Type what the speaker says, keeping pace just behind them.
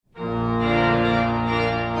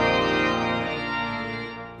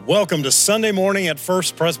Welcome to Sunday morning at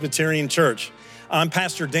First Presbyterian Church. I'm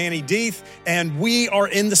Pastor Danny Deeth, and we are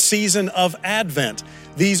in the season of Advent.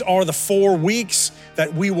 These are the 4 weeks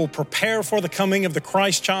that we will prepare for the coming of the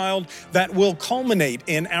Christ child that will culminate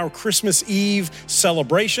in our Christmas Eve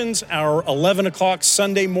celebrations, our 11 o'clock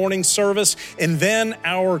Sunday morning service, and then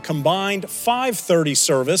our combined 5:30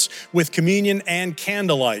 service with communion and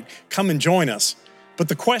candlelight. Come and join us. But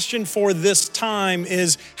the question for this time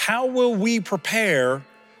is, how will we prepare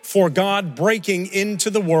for God breaking into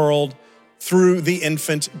the world through the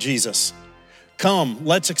infant Jesus? Come,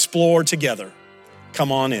 let's explore together.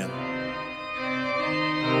 Come on in.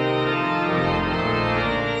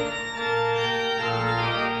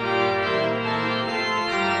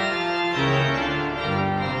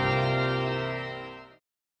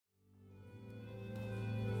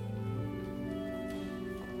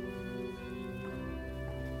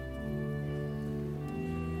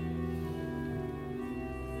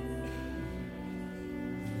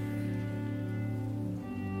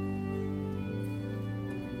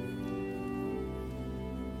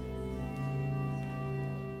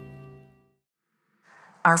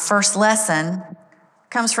 Our first lesson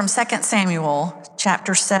comes from 2 Samuel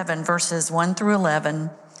chapter 7, verses 1 through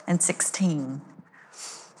 11 and 16.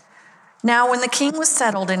 Now, when the king was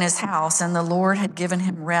settled in his house and the Lord had given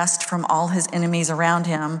him rest from all his enemies around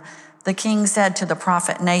him, the king said to the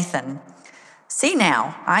prophet Nathan, "See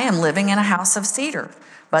now, I am living in a house of cedar,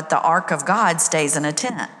 but the ark of God stays in a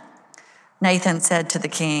tent." Nathan said to the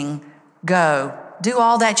king, "Go, do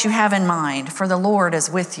all that you have in mind, for the Lord is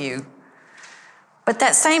with you." But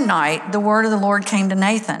that same night, the word of the Lord came to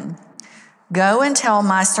Nathan. "Go and tell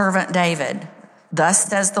my servant David, thus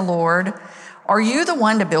says the Lord, are you the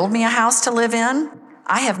one to build me a house to live in?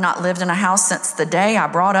 I have not lived in a house since the day I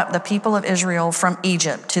brought up the people of Israel from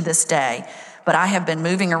Egypt to this day, but I have been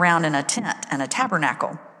moving around in a tent and a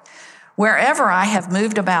tabernacle. Wherever I have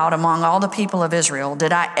moved about among all the people of Israel,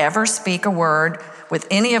 did I ever speak a word with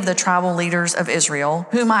any of the tribal leaders of Israel,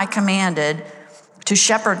 whom I commanded to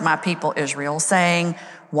shepherd my people Israel, saying,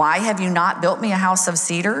 why have you not built me a house of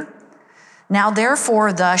cedar? Now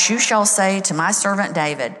therefore thus you shall say to my servant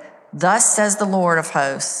David, thus says the Lord of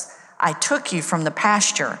hosts, I took you from the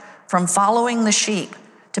pasture, from following the sheep,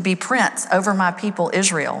 to be prince over my people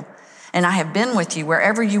Israel. And I have been with you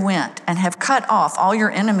wherever you went, and have cut off all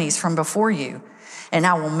your enemies from before you. And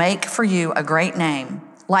I will make for you a great name,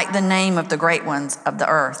 like the name of the great ones of the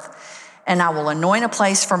earth. And I will anoint a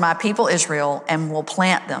place for my people Israel, and will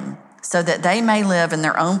plant them, so that they may live in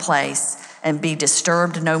their own place and be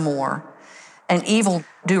disturbed no more. And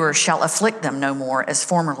evildoers shall afflict them no more as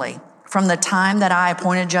formerly, from the time that I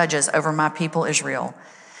appointed judges over my people Israel.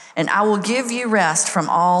 And I will give you rest from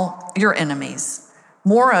all your enemies.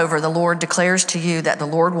 Moreover, the Lord declares to you that the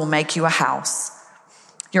Lord will make you a house.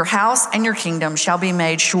 Your house and your kingdom shall be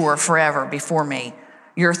made sure forever before me.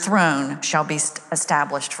 Your throne shall be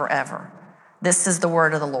established forever." This is the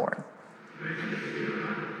word of the Lord.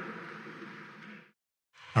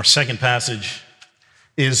 Our second passage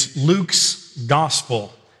is Luke's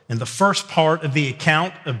gospel, and the first part of the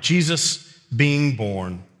account of Jesus being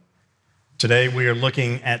born. Today we are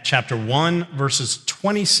looking at chapter 1, verses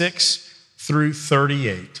 26 through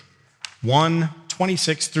 38. 1,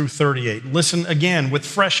 26 through 38. Listen again with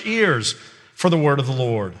fresh ears for the word of the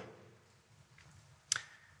Lord.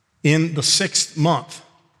 In the 6th month,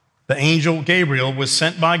 the angel Gabriel was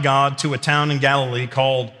sent by God to a town in Galilee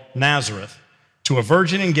called Nazareth, to a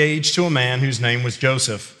virgin engaged to a man whose name was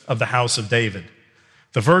Joseph, of the house of David.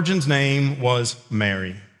 The virgin's name was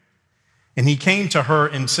Mary. And he came to her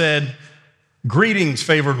and said, "Greetings,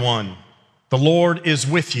 favored one, the Lord is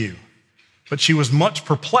with you." But she was much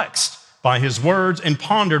perplexed by his words and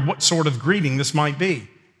pondered what sort of greeting this might be.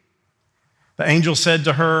 The angel said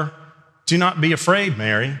to her, "Do not be afraid,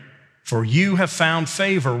 Mary, for you have found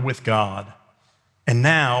favor with God. And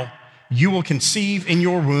now you will conceive in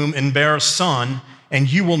your womb and bear a son,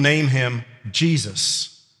 and you will name him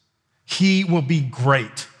Jesus. He will be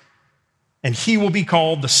great, and he will be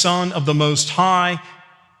called the Son of the Most High,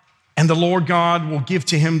 and the Lord God will give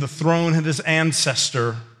to him the throne of his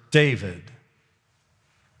ancestor David.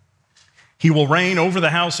 He will reign over the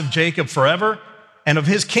house of Jacob forever, and of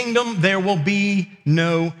his kingdom there will be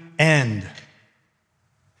no end."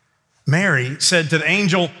 Mary said to the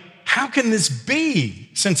angel, "How can this be,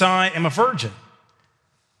 since I am a virgin?"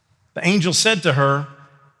 The angel said to her,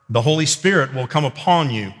 "The Holy Spirit will come upon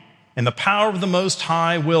you, and the power of the Most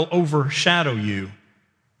High will overshadow you.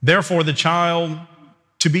 Therefore, the child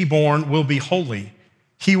to be born will be holy.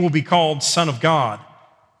 He will be called Son of God.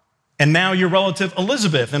 And now your relative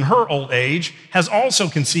Elizabeth, in her old age, has also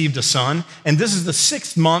conceived a son, and this is the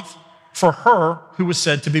 6th month for her who was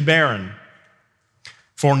said to be barren.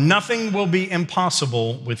 For nothing will be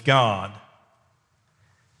impossible with God."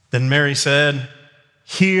 Then Mary said,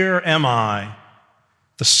 "Here am I,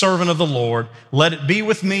 the servant of the Lord. Let it be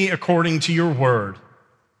with me according to your word."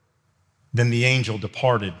 Then the angel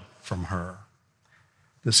departed from her.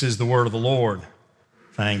 This is the word of the Lord.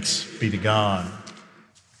 Thanks be to God.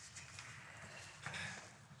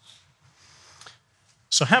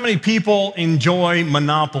 So how many people enjoy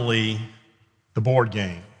Monopoly, the board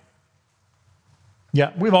game?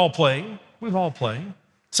 Yeah, we've all played.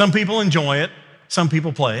 Some people enjoy it. Some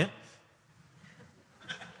people play it.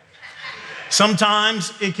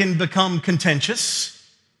 Sometimes it can become contentious.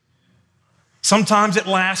 Sometimes it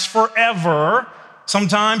lasts forever.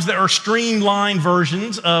 Sometimes there are streamlined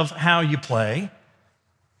versions of how you play.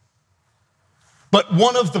 But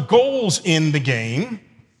one of the goals in the game,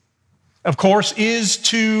 of course, is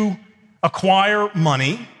to acquire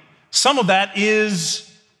money. Some of that is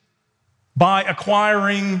by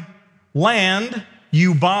acquiring land.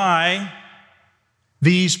 You buy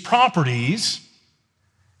these properties,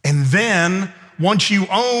 and then once you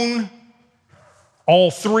own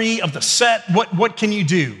all 3 of the set, what can you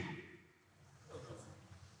do?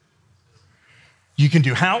 You can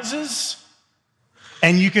do houses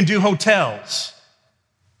and you can do hotels.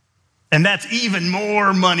 And that's even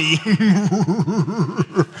more money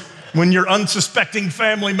when your unsuspecting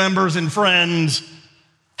family members and friends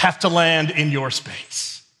have to land in your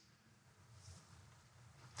space.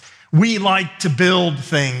 We like to build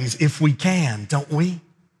things if we can, don't we?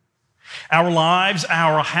 Our lives,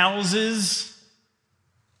 our houses,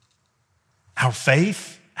 our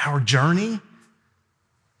faith, our journey.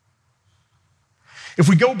 If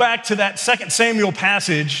we go back to that 2 Samuel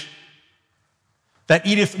passage that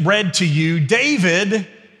Edith read to you, David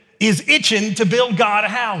is itching to build God a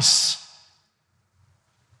house.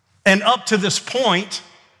 And up to this point,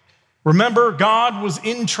 remember, God was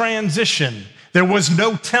in transition. There was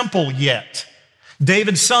no temple yet.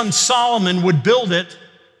 David's son Solomon would build it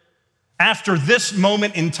after this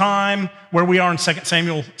moment in time where we are in 2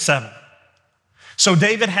 Samuel 7. So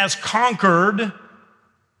David has conquered,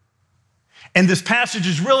 and this passage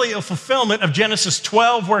is really a fulfillment of Genesis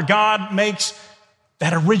 12, where God makes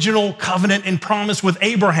that original covenant and promise with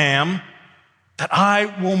Abraham that I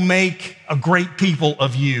will make a great people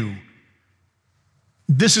of you.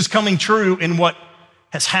 This is coming true in what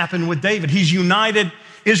has happened with David. He's united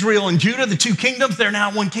Israel and Judah, the 2 kingdoms. They're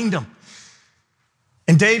now one kingdom.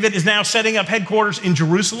 And David is now setting up headquarters in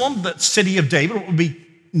Jerusalem, the city of David, what would be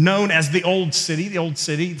known as the Old City,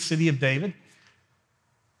 the city of David.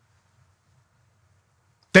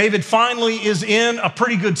 David finally is in a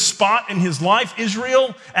pretty good spot in his life.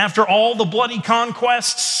 Israel, after all the bloody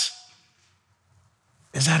conquests,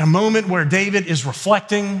 is at a moment where David is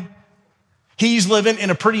reflecting. He's living in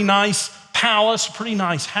a pretty nice palace, pretty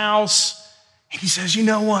nice house. And he says, you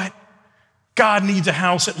know what? God needs a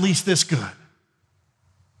house at least this good.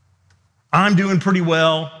 I'm doing pretty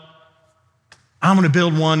well. I'm going to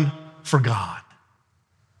build one for God.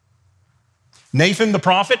 Nathan the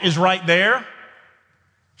prophet is right there.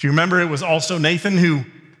 If you remember, it was also Nathan who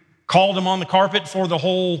called him on the carpet for the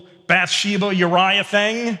whole Bathsheba Uriah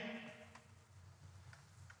thing.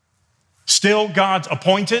 Still God's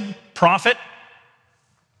appointed prophet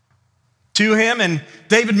to him. And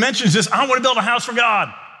David mentions this, I want to build a house for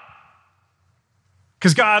God.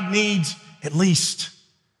 Because God needs at least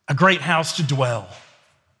a great house to dwell,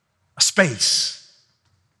 a space.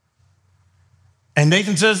 And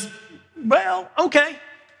Nathan says, well, okay.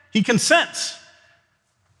 He consents.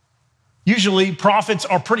 Usually prophets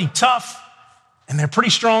are pretty tough and they're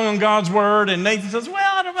pretty strong on God's word. And Nathan says,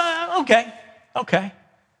 well, okay.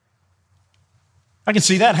 I can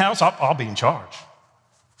see that house. I'll be in charge.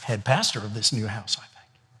 Head pastor of this new house, I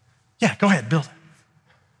think. Yeah, go ahead, build it.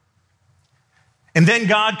 And then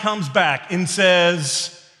God comes back and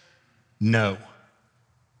says, no.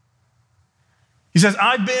 He says,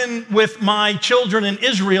 I've been with my children in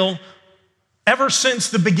Israel ever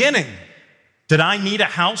since the beginning. Did I need a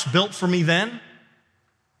house built for me then?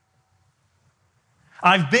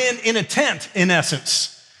 I've been in a tent, in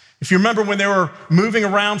essence. If you remember when they were moving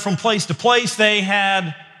around from place to place, they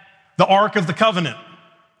had the Ark of the Covenant.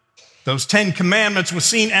 Those 10 commandments was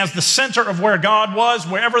seen as the center of where God was.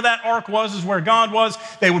 Wherever that ark was is where God was.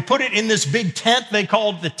 They would put it in this big tent they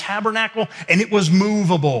called the tabernacle, and it was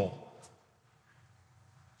movable.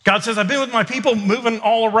 God says, I've been with my people moving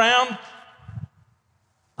all around.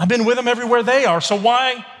 I've been with them everywhere they are. So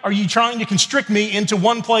why are you trying to constrict me into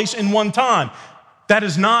one place in one time? That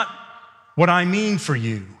is not what I mean for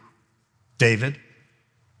you, David.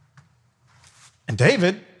 And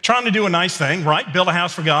David, trying to do a nice thing, right? Build a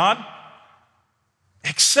house for God.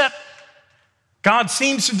 Except God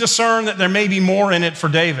seems to discern that there may be more in it for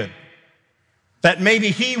David. That maybe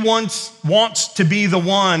he wants to be the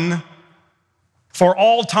one for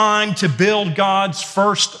all time to build God's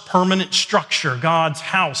first permanent structure, God's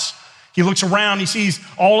house. He looks around, he sees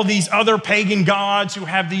all of these other pagan gods who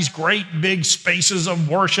have these great big spaces of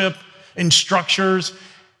worship and structures,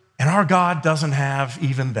 and our God doesn't have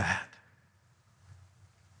even that.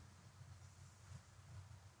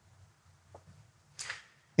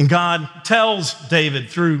 And God tells David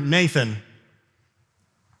through Nathan,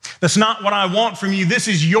 that's not what I want from you. This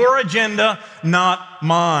is your agenda, not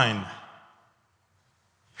mine.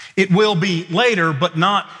 It will be later, but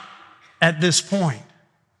not at this point.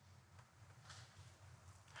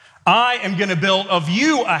 I am going to build of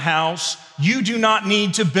you a house. You do not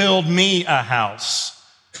need to build me a house.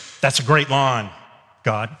 That's a great line,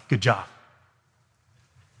 God. Good job.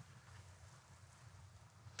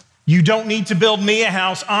 You don't need to build me a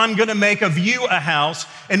house. I'm going to make of you a house.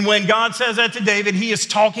 And when God says that to David, he is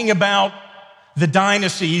talking about the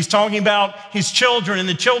dynasty. He's talking about his children and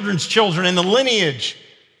the children's children and the lineage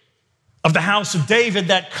of the house of David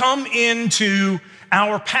that come into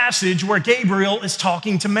our passage where Gabriel is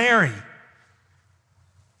talking to Mary.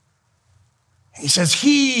 He says,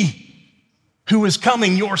 he who is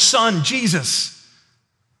coming, your son, Jesus,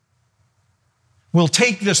 will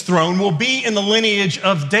take this throne, will be in the lineage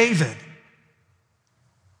of David.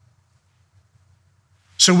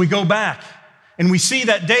 So we go back and we see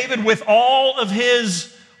that David, with all of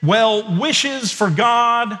his well wishes for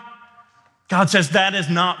God, God says, that is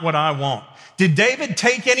not what I want. Did David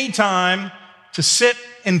take any time to sit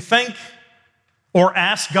and think or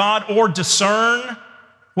ask God or discern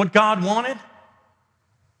what God wanted?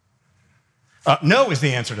 No is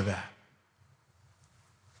the answer to that.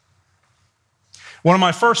 One of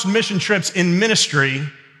my first mission trips in ministry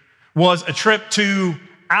was a trip to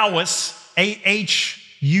Ahus,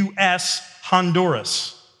 A-H-U-S,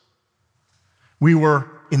 Honduras. We were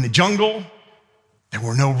in the jungle. There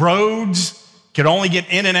were no roads. Could only get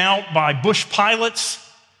in and out by bush pilots.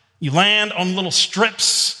 You land on little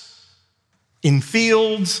strips in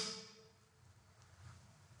fields.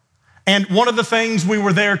 And one of the things we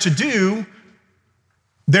were there to do,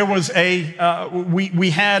 there was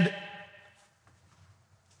we had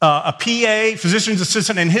a PA, physician's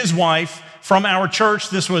assistant, and his wife from our church.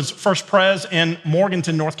 This was First Pres in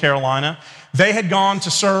Morganton, North Carolina. They had gone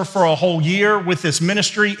to serve for a whole year with this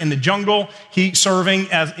ministry in the jungle, he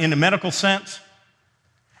serving as in a medical sense.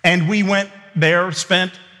 And we went there,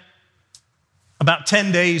 spent about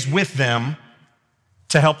 10 days with them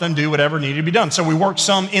to help them do whatever needed to be done. So we worked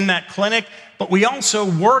some in that clinic, but we also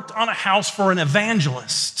worked on a house for an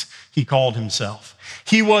evangelist, he called himself.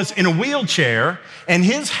 He was in a wheelchair, and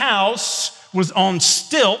his house was on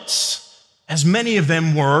stilts, as many of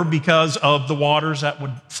them were because of the waters that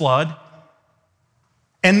would flood.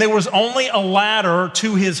 And there was only a ladder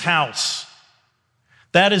to his house.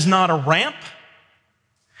 That is not a ramp.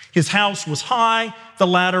 His house was high, the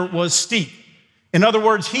ladder was steep. In other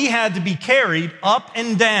words, he had to be carried up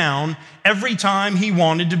and down every time he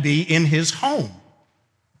wanted to be in his home.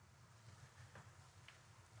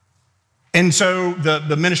 And so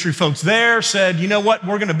the ministry folks there said, you know what,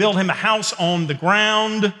 we're going to build him a house on the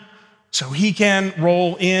ground so he can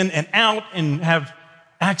roll in and out and have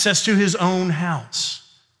access to his own house.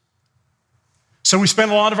 So we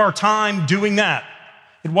spent a lot of our time doing that.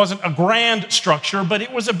 It wasn't a grand structure, but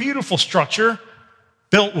it was a beautiful structure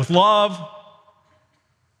built with love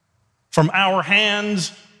from our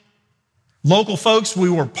hands. Local folks, we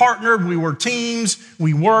were partnered, we were teams,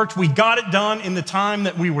 we worked, we got it done in the time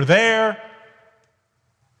that we were there.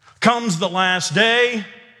 Comes the last day,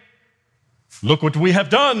 look what we have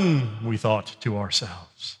done, we thought to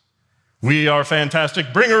ourselves. We are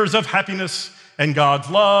fantastic bringers of happiness and God's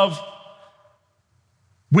love.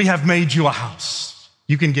 We have made you a house.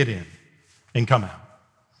 You can get in and come out.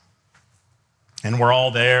 And we're all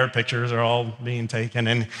there, pictures are all being taken.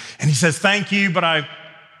 And he says, thank you, but I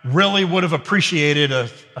really would have appreciated a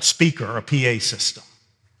speaker, a PA system.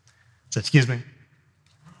 I said, excuse me,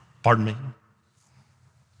 pardon me.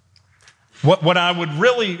 What I would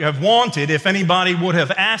really have wanted, if anybody would have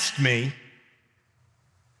asked me,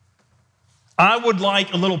 I would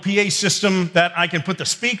like a little PA system that I can put the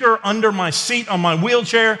speaker under my seat on my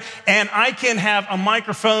wheelchair and I can have a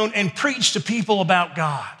microphone and preach to people about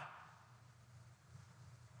God.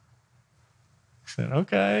 I said,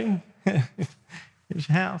 okay, here's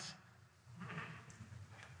your house.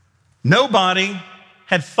 Nobody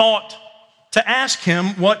had thought to ask him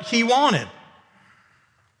what he wanted.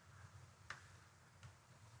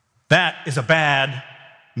 That is a bad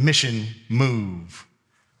mission move.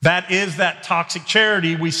 That is that toxic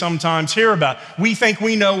charity we sometimes hear about. We think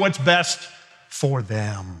we know what's best for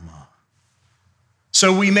them.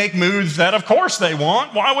 So we make moves that, of course, they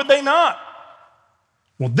want. Why would they not?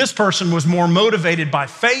 Well, this person was more motivated by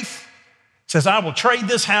faith. Says, I will trade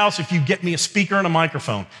this house if you get me a speaker and a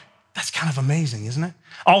microphone. That's kind of amazing, isn't it?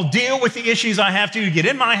 I'll deal with the issues I have to get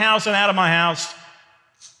in my house and out of my house,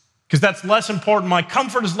 because that's less important. My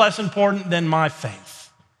comfort is less important than my faith.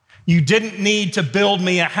 You didn't need to build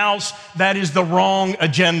me a house. That is the wrong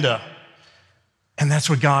agenda. And that's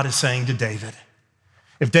what God is saying to David.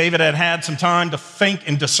 If David had had some time to think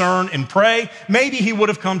and discern and pray, maybe he would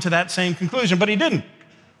have come to that same conclusion, but he didn't.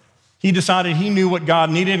 He decided he knew what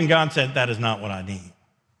God needed, and God said, that is not what I need.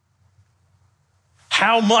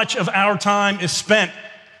 How much of our time is spent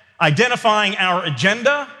identifying our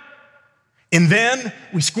agenda, and then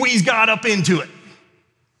we squeeze God up into it?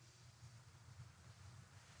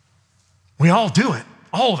 We all do it.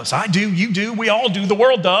 All of us. I do, you do, we all do, the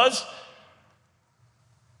world does.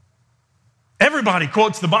 Everybody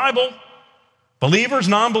quotes the Bible. Believers,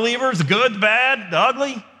 non-believers, the good, the bad, the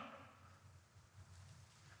ugly.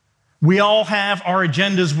 We all have our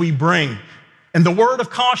agendas we bring. And the word of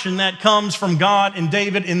caution that comes from God and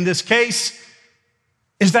David in this case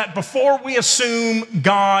is that before we assume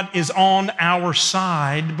God is on our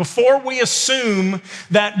side, before we assume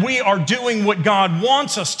that we are doing what God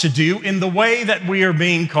wants us to do in the way that we are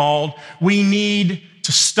being called, we need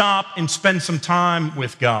to stop and spend some time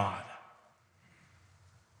with God.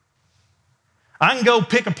 I can go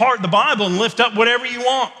pick apart the Bible and lift up whatever you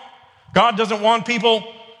want. God doesn't want people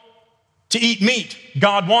to eat meat.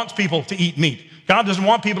 God wants people to eat meat. God doesn't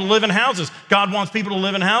want people to live in houses. God wants people to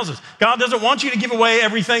live in houses. God doesn't want you to give away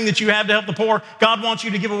everything that you have to help the poor. God wants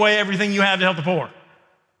you to give away everything you have to help the poor.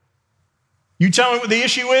 You tell me what the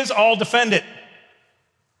issue is, I'll defend it.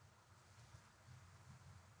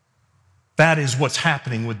 That is what's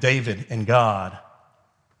happening with David and God.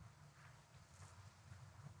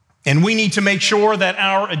 And we need to make sure that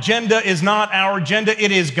our agenda is not our agenda,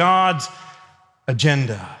 it is God's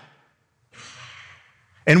agenda.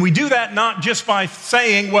 And we do that not just by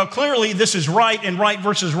saying, well, clearly this is right and right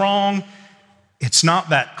versus wrong. It's not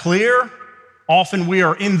that clear. Often we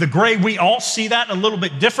are in the gray. We all see that a little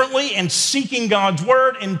bit differently, and seeking God's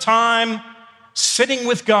word in time, sitting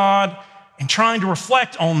with God and trying to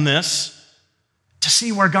reflect on this to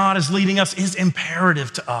see where God is leading us is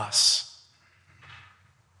imperative to us.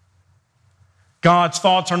 God's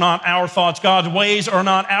thoughts are not our thoughts. God's ways are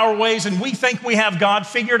not our ways. And we think we have God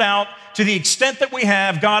figured out to the extent that we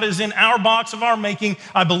have. God is in our box of our making.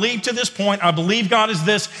 I believe to this point. I believe God is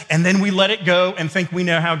this. And then we let it go and think we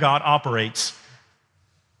know how God operates.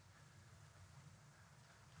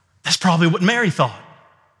 That's probably what Mary thought.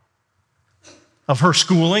 Of her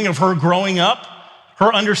schooling, of her growing up,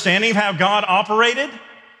 her understanding of how God operated.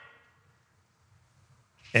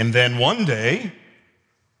 And then one day,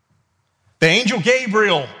 the angel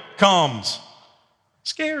Gabriel comes.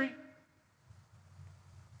 Scary.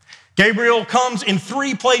 Gabriel comes in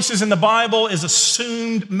 3 places in the Bible, is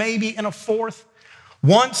assumed maybe in a 4th.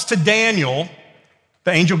 Once to Daniel, the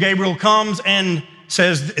angel Gabriel comes and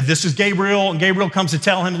says, this is Gabriel, and Gabriel comes to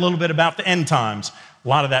tell him a little bit about the end times. A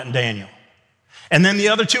lot of that in Daniel. And then the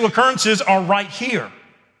other 2 occurrences are right here,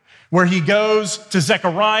 where he goes to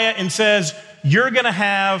Zechariah and says, you're going to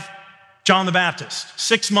have John the Baptist.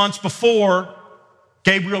 6 months before,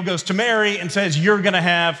 Gabriel goes to Mary and says, you're going to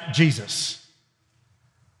have Jesus.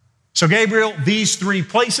 So Gabriel, these 3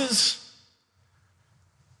 places,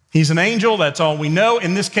 he's an angel, that's all we know.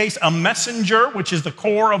 In this case, a messenger, which is the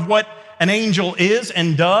core of what an angel is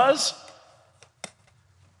and does.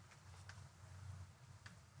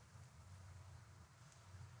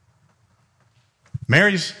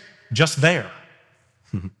 Mary's just there.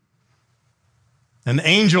 And the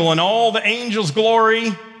angel in all the angel's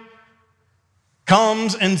glory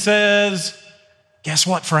comes and says, guess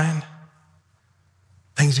what, friend?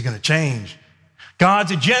 Things are going to change.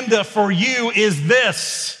 God's agenda for you is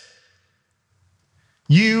this.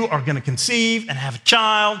 You are going to conceive and have a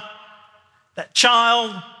child. That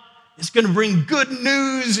child is going to bring good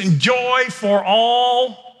news and joy for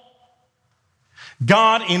all.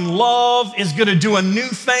 God in love is going to do a new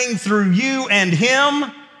thing through you and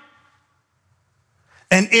him.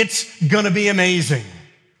 And it's going to be amazing.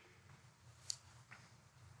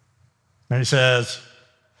 And he says,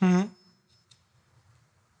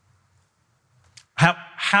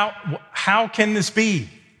 How can this be?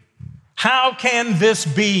 How can this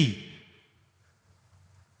be?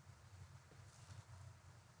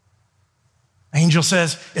 angel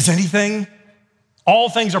says, all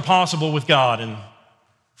things are possible with God in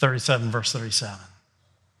 37, verse 37.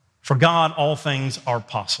 For God, all things are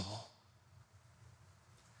possible.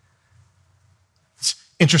 It's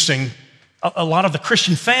interesting. A lot of the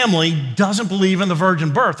Christian family doesn't believe in the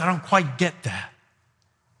virgin birth. I don't quite get that.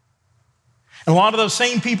 And a lot of those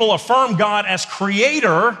same people affirm God as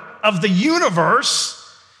creator of the universe.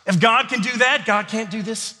 If God can do that, God can't do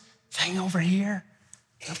this thing over here.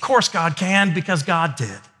 Of course God can, because God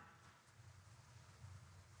did.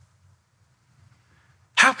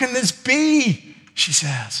 How can this be? She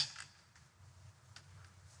says.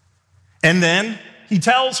 And then he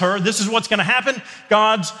tells her, this is what's going to happen.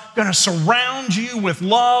 God's going to surround you with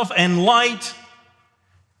love and light.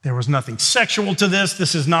 There was nothing sexual to this.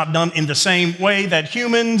 This is not done in the same way that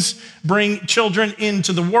humans bring children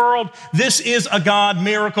into the world. This is a God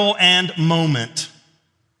miracle and moment.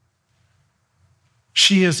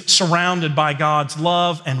 She is surrounded by God's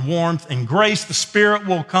love and warmth and grace. The Spirit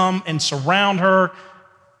will come and surround her,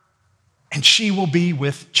 and she will be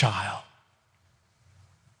with child.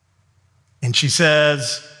 And she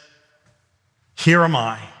says, here am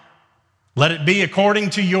I. Let it be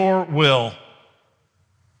according to your will.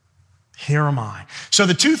 Here am I. So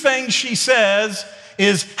the two things she says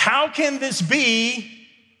is, how can this be?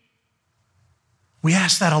 We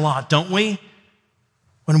ask that a lot, don't we?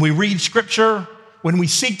 When we read Scripture, when we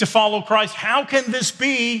seek to follow Christ, how can this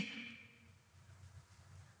be?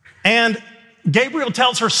 And Gabriel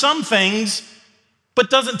tells her some things,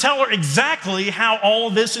 but doesn't tell her exactly how all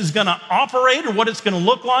of this is going to operate or what it's going to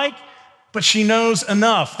look like. But she knows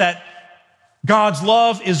enough that God's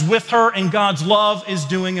love is with her and God's love is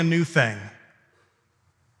doing a new thing.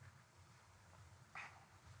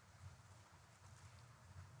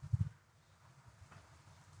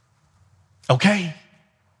 Okay,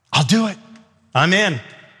 I'll do it. I'm in.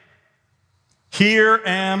 Here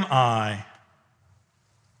am I.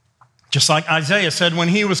 Just like Isaiah said when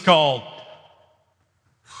he was called,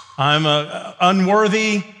 I'm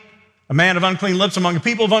unworthy, a man of unclean lips among a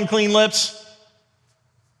people of unclean lips.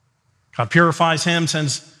 God purifies him,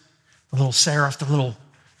 sends the little seraph, the little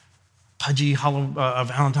pudgy, hollow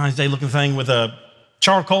Valentine's Day looking thing with a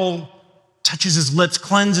charcoal, touches his lips,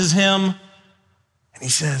 cleanses him, and he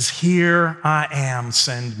says, here I am,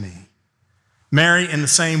 send me. Mary, in the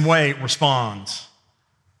same way, responds,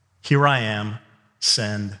 here I am,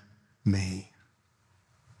 send me.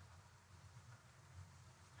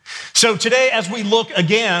 So today, as we look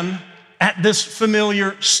again at this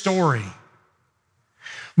familiar story,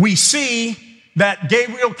 we see that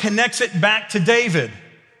Gabriel connects it back to David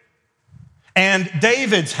and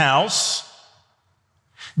David's house,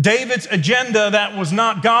 David's agenda that was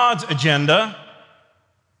not God's agenda,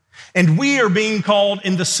 and we are being called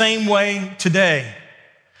in the same way today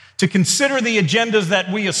to consider the agendas that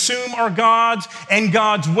we assume are God's and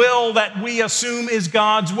God's will that we assume is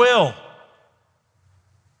God's will.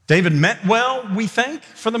 David meant well, we think,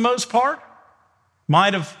 for the most part.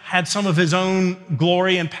 Might have had some of his own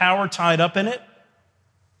glory and power tied up in it.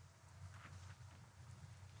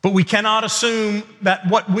 But we cannot assume that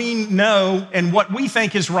what we know and what we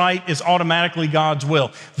think is right is automatically God's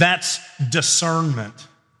will. That's discernment.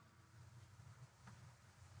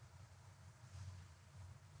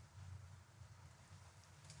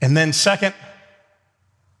 And then second,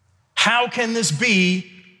 how can this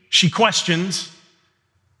be? She questions.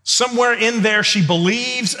 Somewhere in there, she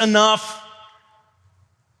believes enough,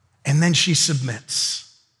 and then she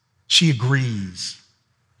submits. She agrees.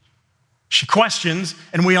 She questions,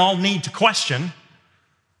 and we all need to question.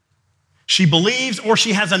 She believes, or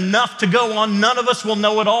she has enough to go on. None of us will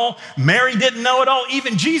know it all. Mary didn't know it all.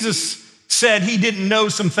 Even Jesus said he didn't know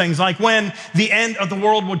some things, like when the end of the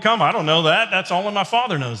world would come. I don't know that. That's only my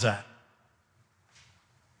Father knows that.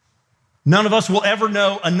 None of us will ever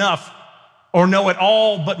know enough or know it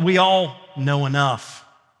all, but we all know enough.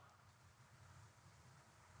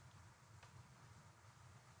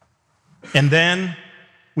 And then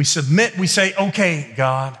we submit, we say, okay,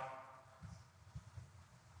 God.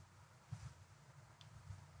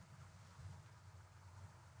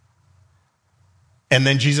 And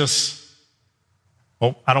then Jesus,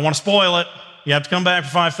 I don't want to spoil it. You have to come back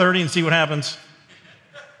for 5:30 and see what happens.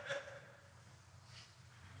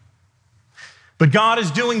 But God is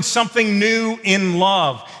doing something new in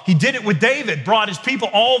love. He did it with David, brought his people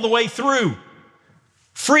all the way through,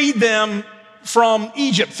 freed them from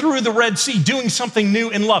Egypt through the Red Sea, doing something new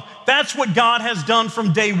in love. That's what God has done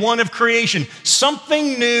from day one of creation,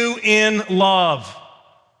 something new in love.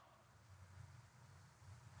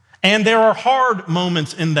 And there are hard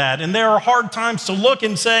moments in that, and there are hard times to look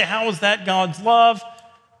and say, how is that God's love?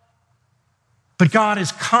 But God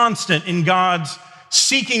is constant in God's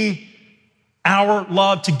seeking our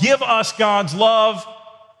love, to give us God's love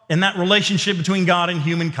in that relationship between God and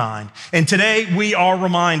humankind. And today we are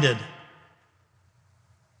reminded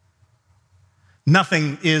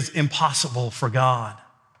nothing is impossible for God.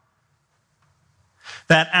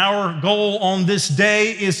 That our goal on this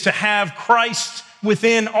day is to have Christ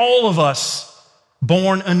within all of us,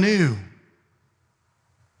 born anew.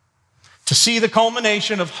 To see the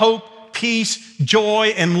culmination of hope, peace,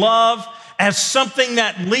 joy, and love as something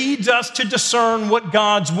that leads us to discern what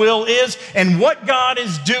God's will is and what God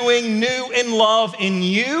is doing new in love in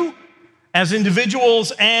you as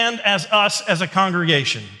individuals and as us as a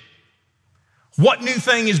congregation. What new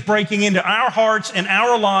thing is breaking into our hearts and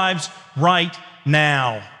our lives right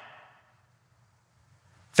now?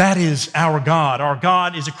 That is our God. Our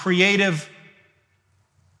God is a creative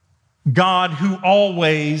God who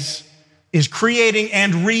always is creating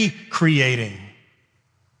and recreating.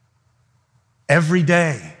 Every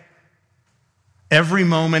day, every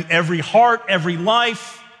moment, every heart, every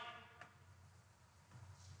life,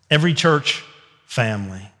 every church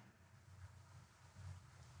family.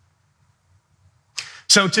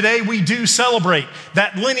 So today we do celebrate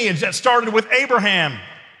that lineage that started with Abraham,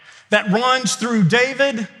 that runs through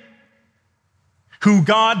David, who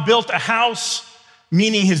God built a house,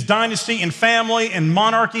 meaning his dynasty and family and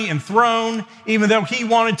monarchy and throne, even though he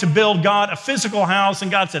wanted to build God a physical house, and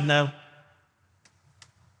God said no.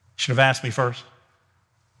 Should have asked me first.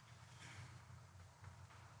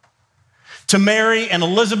 To Mary and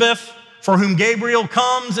Elizabeth, for whom Gabriel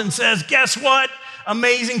comes and says, guess what?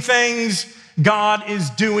 Amazing things God is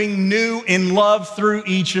doing new in love through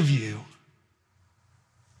each of you.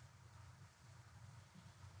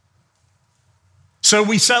 So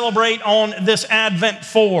we celebrate on this Advent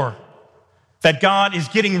 4 that God is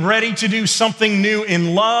getting ready to do something new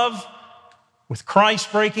in love, with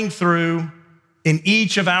Christ breaking through in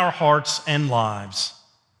each of our hearts and lives.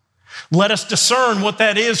 Let us discern what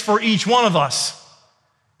that is for each one of us,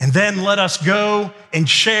 and then let us go and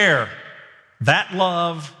share that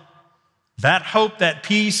love, that hope, that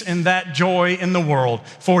peace, and that joy in the world.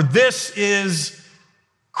 For this is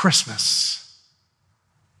Christmas,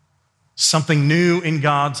 something new in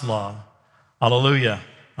God's love. Hallelujah.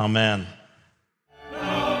 Amen.